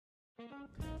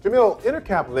Jamil,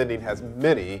 Intercap Lending has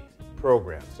many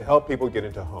programs to help people get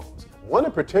into homes. One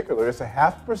in particular is a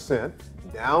 0.5%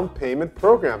 down payment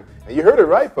program. And you heard it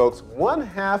right, folks,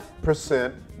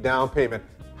 0.5% down payment.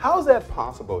 How is that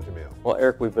possible, Jamil? Well,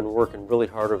 Eric, we've been working really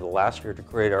hard over the last year to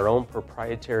create our own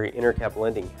proprietary Intercap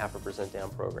Lending 0.5%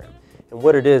 down program. And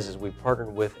what it is we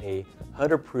partnered with a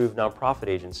HUD-approved nonprofit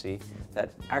agency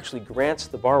that actually grants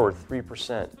the borrower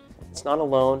 3%. It's not a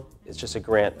loan, it's just a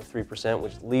grant of 3%,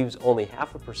 which leaves only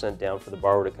 0.5% down for the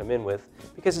borrower to come in with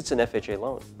because it's an FHA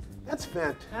loan. That's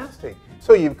fantastic.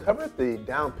 So you've covered the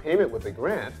down payment with the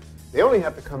grant. They only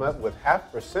have to come up with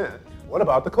 0.5%. What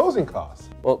about the closing costs?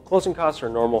 Well, closing costs are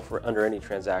normal for under any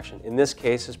transaction. In this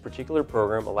case, this particular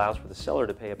program allows for the seller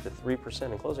to pay up to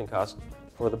 3% in closing costs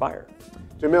for the buyer.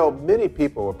 Jamil, many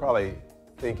people are probably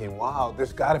thinking, wow,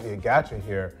 there's got to be a gotcha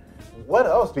here. What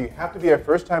else? Do you have to be a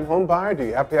first-time home buyer? Do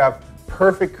you have to have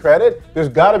perfect credit? There's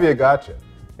got to be a gotcha.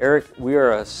 Eric, we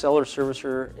are a seller,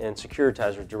 servicer, and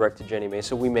securitizer direct to Jennie Mae,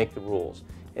 so we make the rules.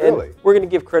 And really? We're going to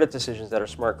give credit decisions that are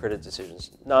smart credit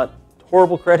decisions. Not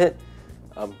horrible credit,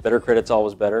 better credit's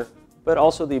always better, but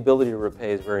also the ability to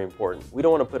repay is very important. We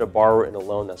don't want to put a borrower in a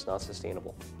loan that's not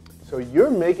sustainable. So you're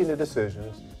making the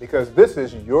decisions because this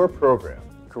is your program.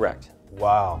 Correct.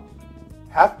 Wow.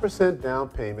 0.5% down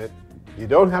payment. You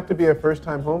don't have to be a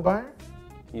first-time home buyer?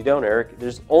 You don't, Eric.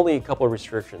 There's only a couple of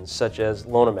restrictions, such as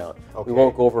loan amount. Okay. We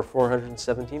won't go over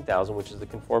 $417,000, which is the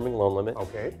conforming loan limit.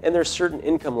 Okay. And there's certain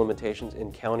income limitations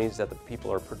in counties that the people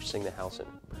are purchasing the house in.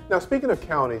 Now, speaking of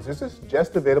counties, is this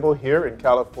just available here in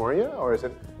California or is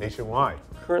it nationwide?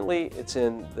 Currently, it's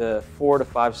in the 4 to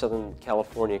 5 Southern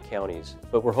California counties,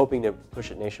 but we're hoping to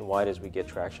push it nationwide as we get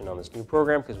traction on this new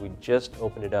program because we just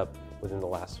opened it up within the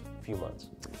last few months.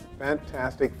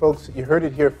 Fantastic. Folks, you heard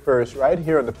it here first, right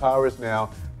here on The Power Is Now.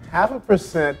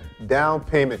 0.5% down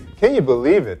payment. Can you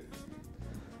believe it?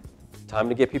 Time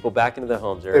to get people back into their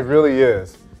homes, Eric. It really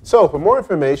is. So for more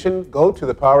information, go to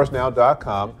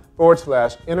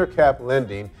thepowersnow.com/Intercap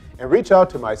Lending and reach out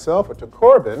to myself or to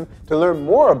Corbin to learn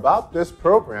more about this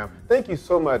program. Thank you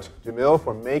so much, Jamil,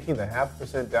 for making the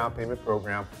 0.5% down payment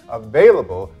program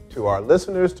available to our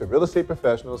listeners, to real estate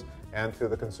professionals, and to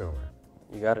the consumer.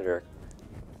 You got it, Eric.